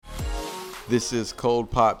This is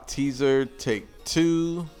Cold Pop Teaser, take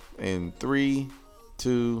 2, in 3,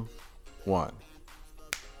 2, 1.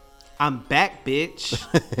 I'm back, bitch.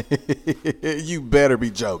 You better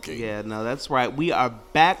be joking. Yeah, no, that's right. We are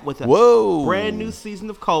back with a brand new season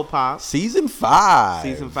of Cold Pop. Season 5.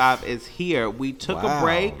 Season 5 is here. We took a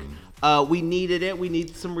break. We needed it. We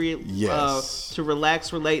needed some to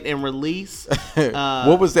relax, relate, and release.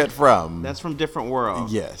 What was that from? That's from Different World.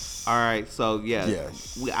 Yes. All right. So,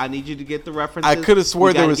 yes. I need you to get the references. I could have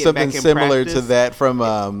swore there was something similar to that from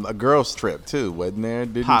a girl's trip, too, wasn't there?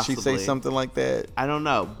 Didn't she say something like that? I don't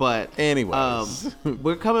know. But anyways,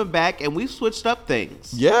 we're coming back, and we've switched up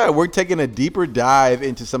things. Yeah, we're taking a deeper dive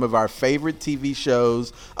into some of our favorite TV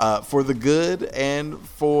shows for the good and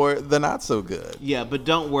for the not so good. Yeah, but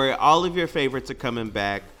don't worry. All of your favorites are coming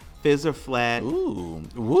back. Fizz or Flat. Ooh,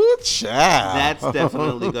 wood child. That's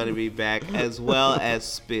definitely going to be back, as well as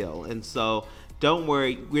Spill. And so don't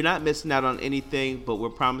worry. We're not missing out on anything, but we're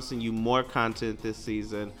promising you more content this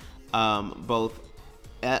season, both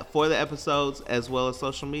for the episodes as well as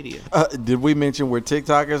social media. Did we mention we're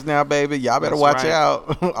TikTokers now, baby? Y'all better watch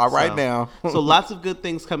out. All right now. So lots of good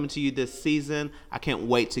things coming to you this season. I can't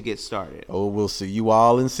wait to get started. Oh, we'll see you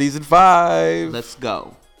all in season 5. Let's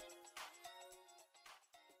go.